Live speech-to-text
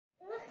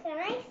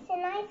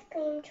ice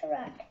cream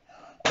truck.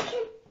 We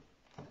can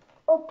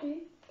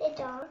open the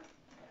door.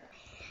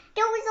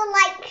 Those are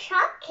like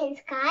shopkins,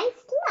 guys.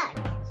 Look.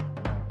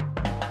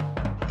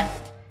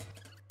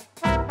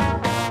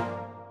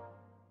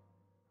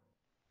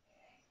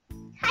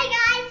 Hi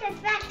guys,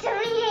 it's back to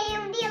me. I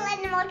am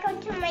Dilan and welcome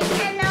to my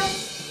channel.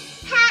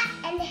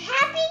 And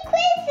happy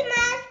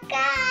Christmas,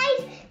 guys!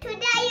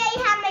 Today I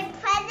have my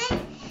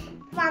present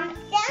from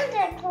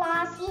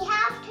Sinterklaus. You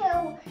have to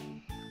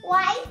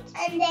wipe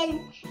and then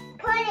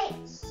put it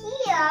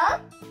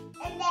here,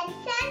 and then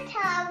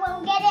Santa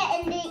will get it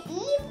in the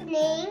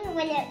evening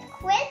when it's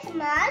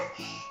Christmas,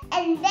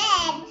 and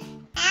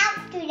then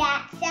after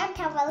that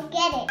Santa will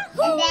get it,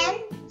 and then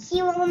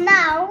he will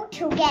know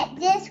to get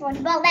this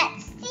one. Well,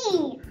 let's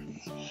see.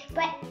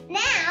 But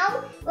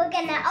now we're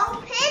gonna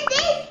open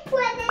this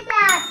present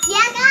up.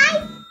 Yeah,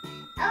 guys?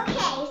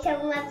 Okay, so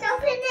let's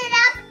open it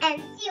up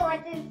and see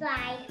what's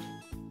inside.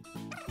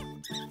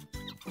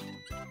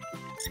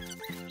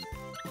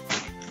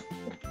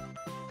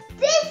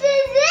 This is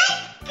it,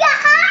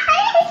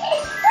 guys!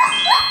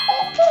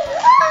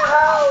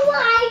 Oh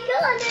my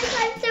goodness,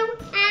 I'm so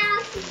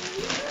happy.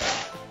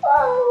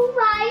 Oh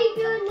my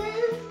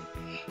goodness.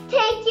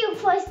 Thank you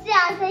for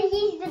Santa,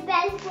 he's the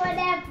best one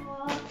ever.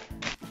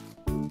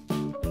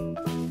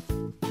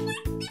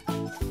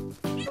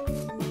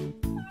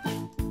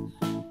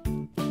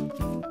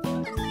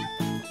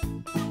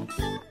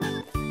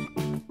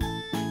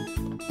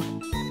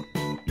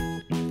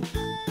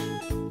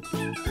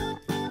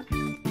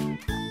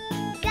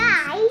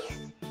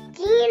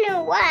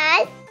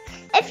 What?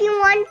 If you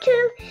want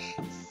to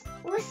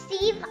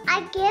receive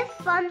a gift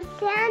from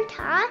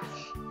Santa,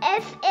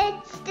 if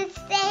it's the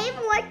same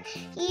what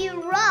he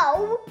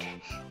wrote,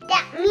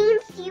 that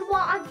means you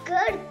are a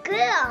good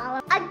girl.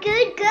 A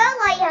good girl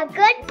like a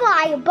good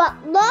boy.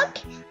 But look,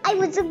 I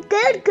was a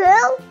good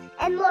girl,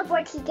 and look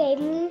what he gave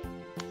me.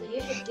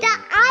 The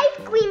ice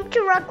cream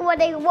truck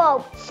what I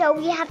wrote. So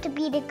we have to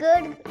be the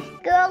good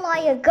girl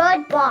like a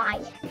good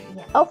boy.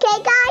 Yeah.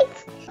 Okay,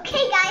 guys?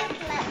 Okay, guys,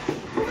 let's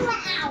pull it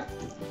out.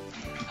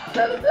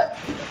 This is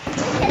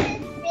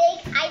big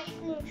ice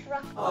cream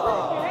truck.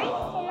 Look,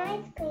 an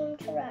ice cream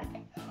truck.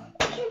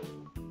 We can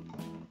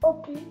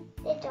open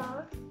the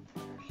door.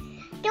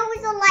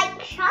 Those are like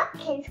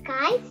shopkins,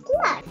 guys.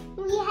 Look,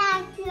 we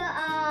have here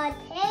a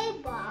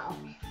table,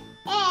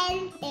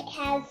 and it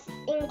has,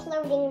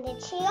 including the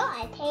chair,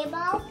 a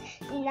table,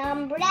 an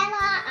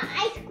umbrella, an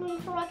ice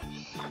cream truck,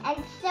 and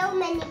so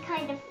many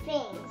kind of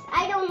things.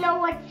 I don't know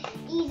what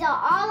these are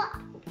all.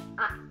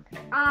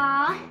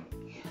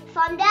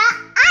 From the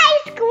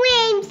ice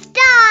cream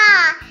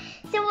store.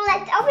 So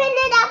let's open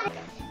it up.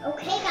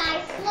 Okay,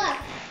 guys, look.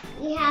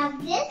 We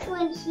have this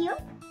one here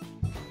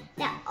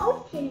that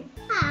opens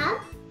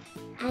up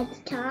at the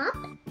top.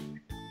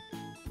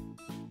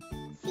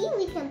 See,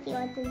 we can see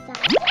what's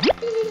inside.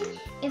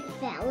 It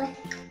fell.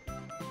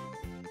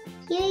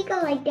 Here you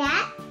go, like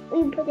that.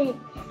 We put it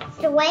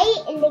away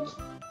in the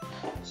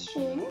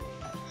kitchen.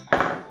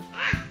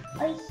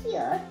 Or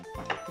here.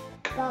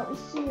 Go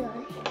here.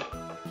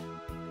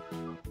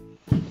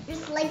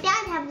 Just like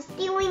that, have a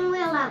steering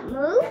wheel that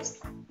moves.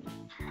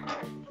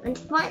 And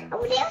front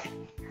over there.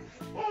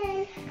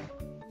 And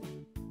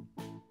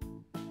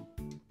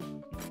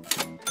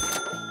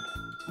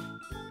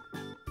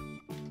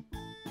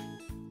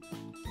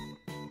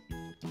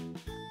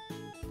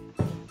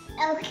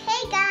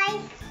okay,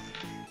 guys,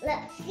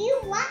 let's see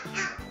what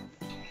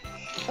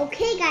else.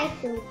 Okay, guys,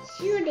 so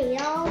here they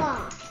all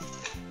are.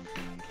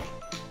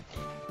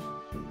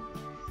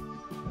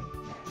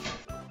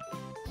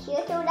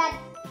 Here, so that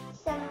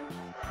some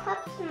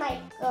pups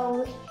might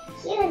go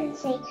here and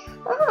say,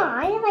 oh,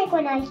 I like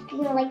when ice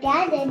cream like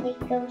that. And they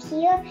go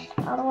here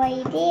all the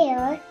way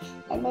there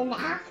and then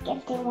ask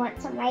if they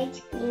want some ice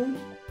cream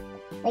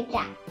like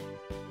that.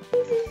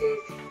 This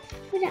is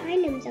where the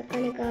items are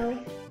gonna go.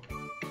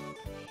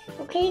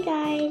 Okay,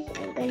 guys,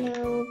 I'm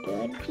gonna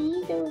put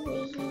these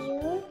over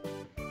here.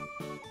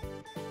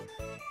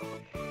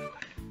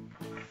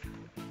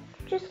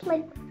 Just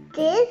like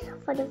this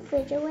for the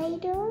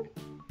refrigerator.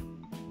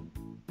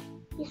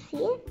 You see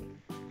it?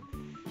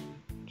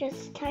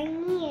 Just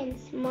tiny and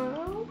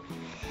small.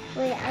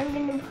 Wait, I'm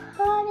gonna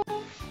put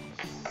it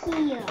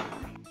here.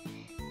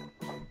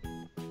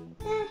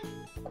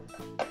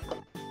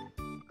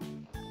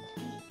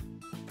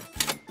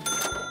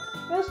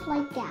 Just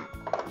like that.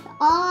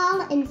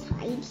 All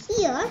inside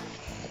here.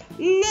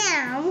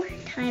 Now,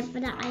 time for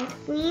the ice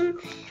cream.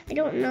 I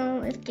don't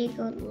know if they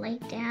go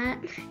like that.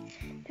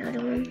 The other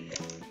one.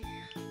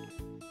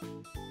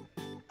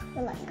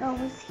 But let's go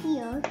with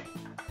here.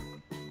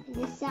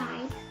 This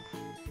side.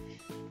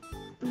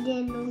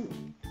 Then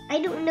I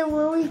don't know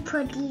where we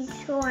put these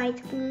for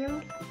ice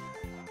cream.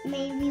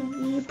 Maybe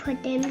we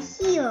put them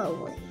here.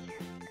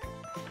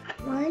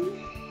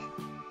 1,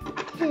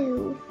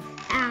 2,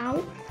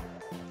 out.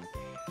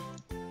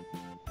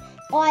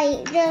 Or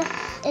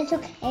it's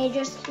okay,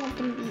 just let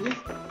them be.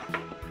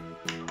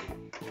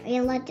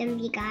 Or let them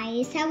be,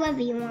 guys,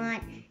 however you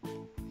want.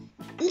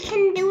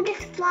 can do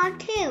this vlog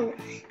too.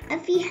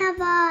 If you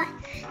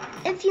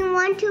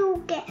want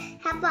to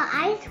have an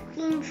ice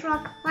cream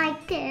truck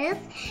like this,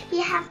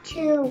 you have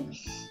to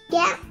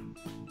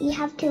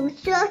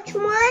search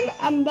one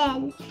and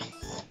then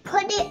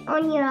put it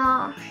on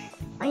your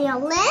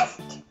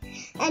list,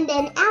 and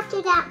then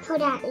after that put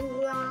that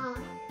in your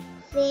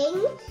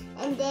thing,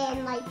 and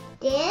then like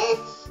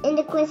this in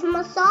the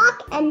Christmas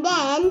sock, and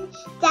then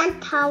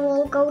Santa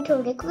will go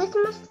to the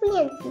Christmas tree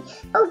and see,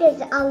 oh,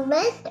 there's a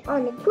list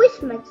on the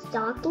Christmas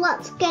sock.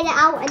 Let's get it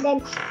out, and then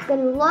you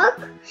can look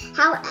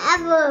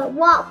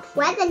what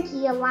present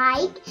you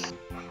like.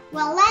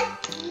 Well,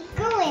 let's keep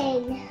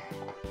going.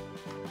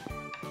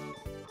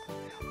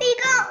 We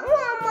got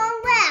one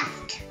more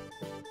left.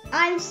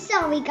 I'm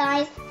sorry,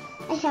 guys.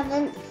 I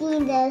haven't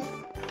seen this.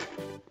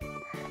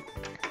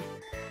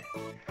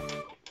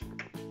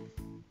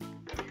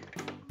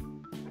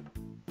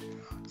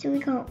 So we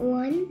got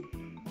 1,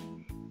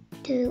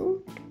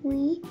 2,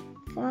 3,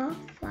 4,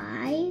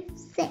 5,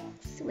 6.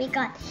 We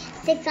got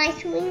 6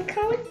 ice cream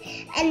cones,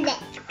 and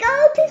let's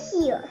go to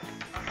here.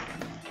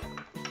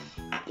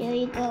 There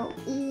you go,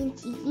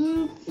 easy,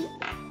 easy.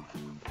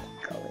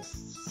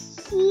 Goes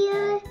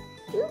here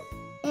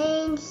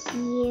and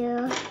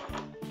here.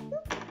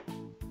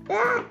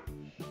 Ah.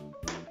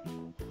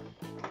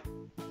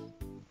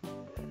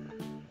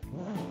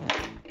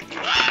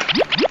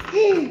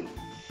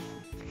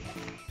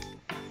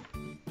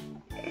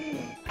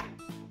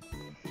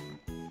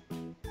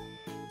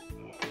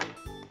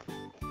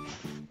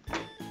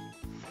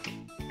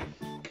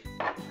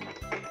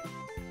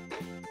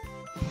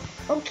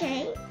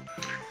 Okay,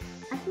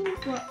 I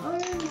think we're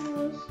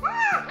almost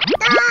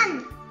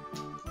done.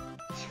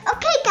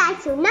 Okay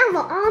guys, so now we're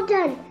all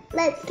done.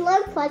 Let's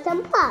look for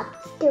some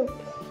props to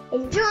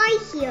enjoy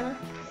here.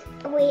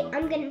 Wait,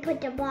 I'm gonna put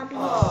the Bobby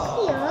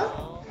here,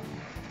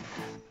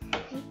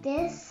 like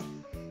this.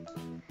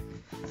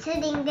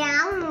 Sitting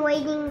down,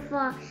 waiting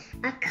for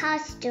a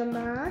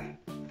customer.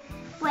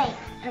 Wait,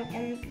 I'm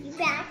gonna be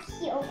back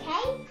here,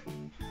 okay?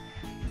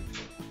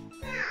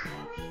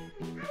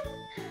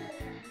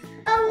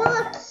 Oh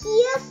look,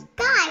 here's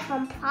Sky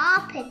from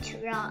Paw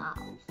Patrol.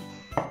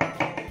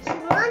 She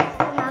wants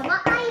to have an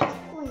ice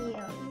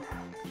cream.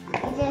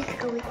 Let's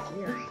go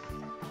here.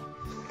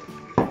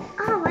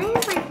 Oh, why am I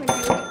for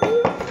ice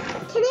cream?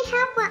 Can I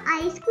have an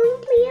ice cream,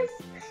 please?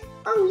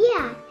 Oh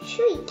yeah,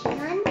 sure you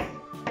can.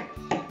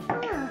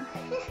 Oh,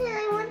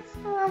 I want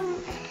some.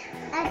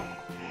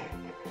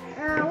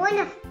 One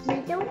of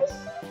these over here.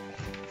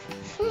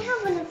 Can I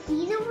have one of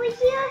these over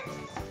here?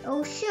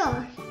 Oh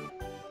sure.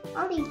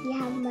 Only if you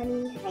have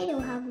money. I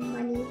don't have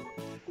money.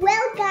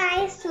 Well,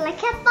 guys,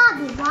 look at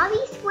Bobby.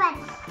 Bobby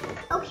sweats.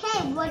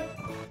 Okay, what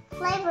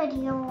flavor do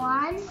you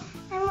want?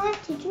 I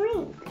want to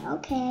drink.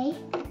 Okay.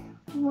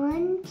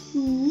 1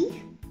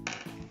 tea.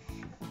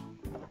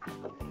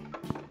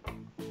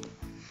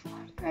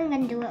 I'm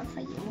gonna do it for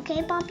you.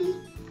 Okay, Bobby?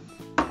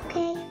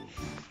 Okay.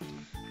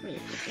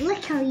 Wait,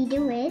 look how you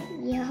do it.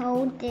 You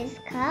hold this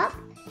cup.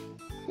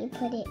 You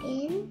put it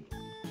in.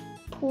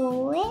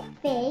 Pour it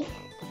big.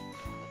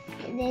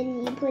 And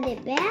then you put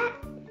it back.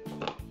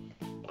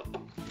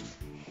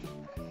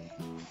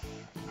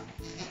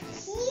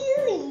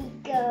 Here we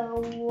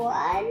go.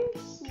 1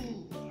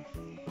 tea.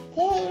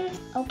 Thanks.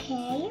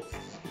 Okay.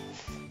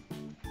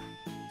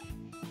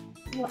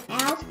 What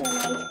else? 1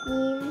 ice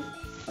cream.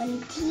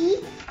 1 tea.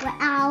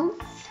 What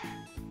else?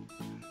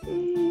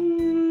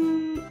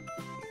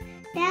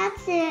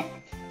 That's it.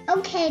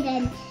 Okay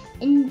then.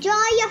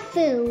 Enjoy your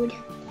food.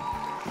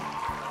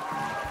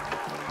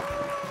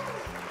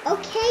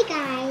 Okay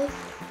guys,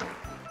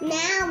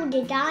 now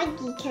the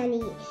doggy can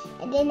eat,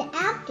 and then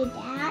after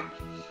that,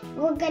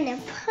 we're gonna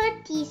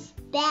put these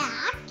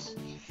back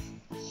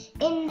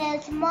in the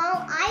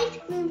small ice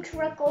cream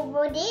truck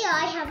over there.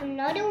 I have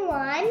another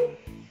one.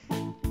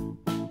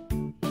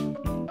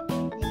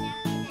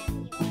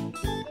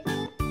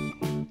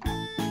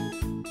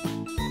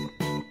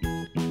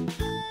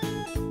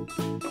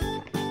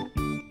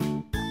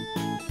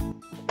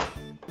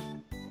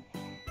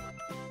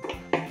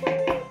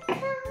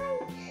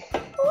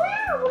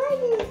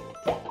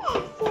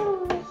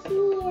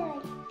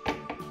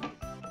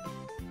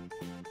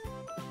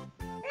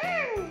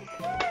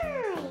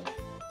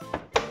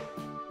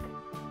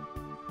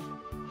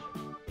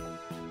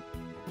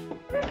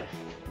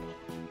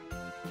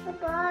 The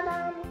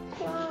bottom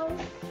close.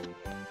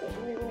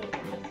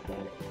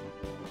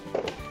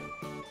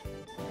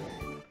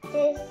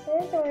 This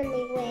is on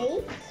the way,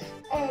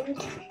 and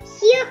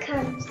here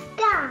comes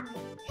Sky.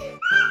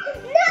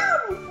 No,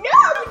 get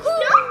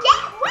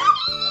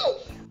ready!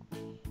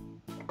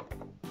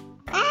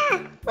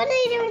 What are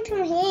you doing to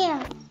my hair?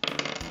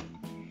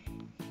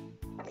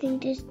 I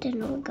think this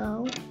didn't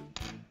go.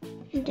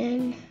 And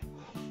then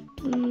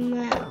the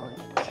mouth.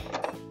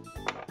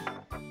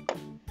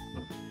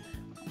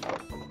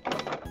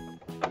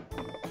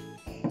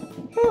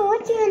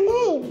 What's your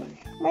name?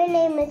 My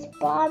name is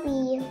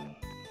Bobby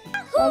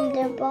from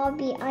the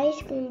Bobby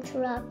ice cream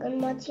truck.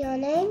 And what's your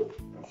name?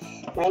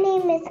 My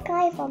name is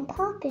Sky from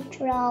Paw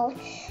Patrol.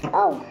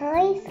 Oh,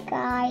 hi,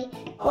 Sky.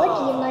 What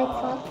do you like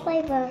for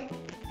flavor?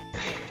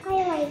 I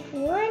like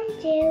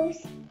one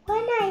juice,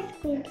 one ice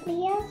cream,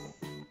 please.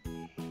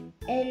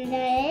 And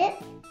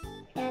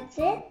that's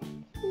it?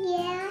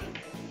 Yeah.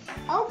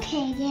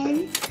 Okay,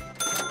 then.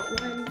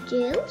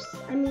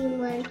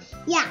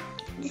 Yeah,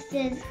 this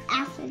is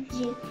apple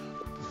juice.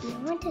 Do you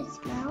want to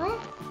smell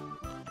it?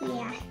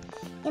 Yeah.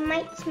 It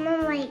might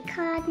smell like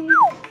cotton.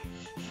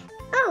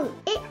 Oh,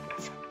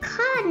 it's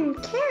cotton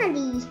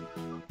candy.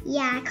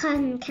 Yeah,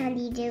 cotton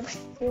candy juice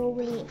will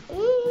be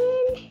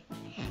in.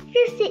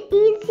 Here's the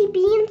easy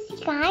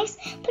beansy, guys,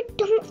 but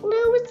don't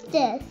lose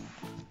this.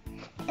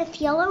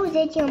 If you lose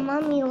it, your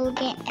mommy will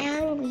get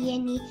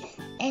angry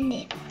and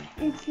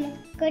it's not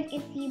good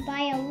if you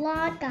buy a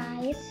lot,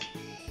 guys.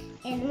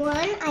 And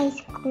one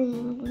ice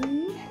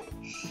cream.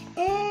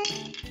 And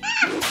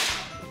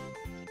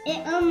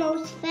it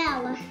almost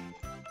fell.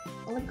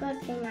 Well, a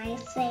good thing I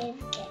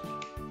saved it.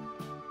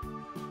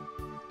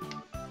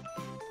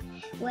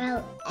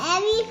 Well,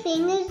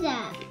 everything is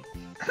up.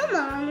 Come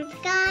on,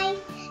 Sky.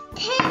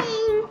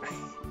 Thanks.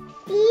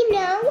 You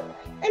know,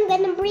 I'm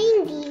gonna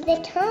bring these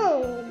at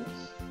home.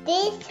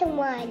 This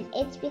one,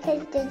 it's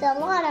because there's a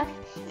lot of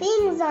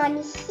things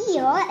on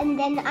here, and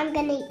then I'm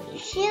gonna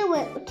show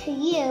it to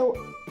you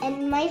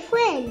and my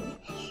friends.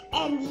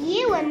 And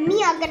you and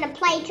me are gonna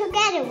play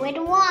together with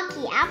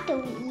Walkie after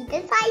we eat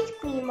this ice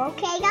cream,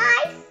 okay,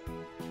 guys?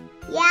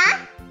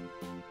 Yeah?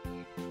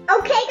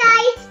 Okay,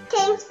 guys,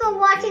 thanks for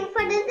watching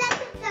for this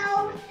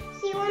episode.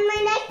 See you in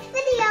my next video.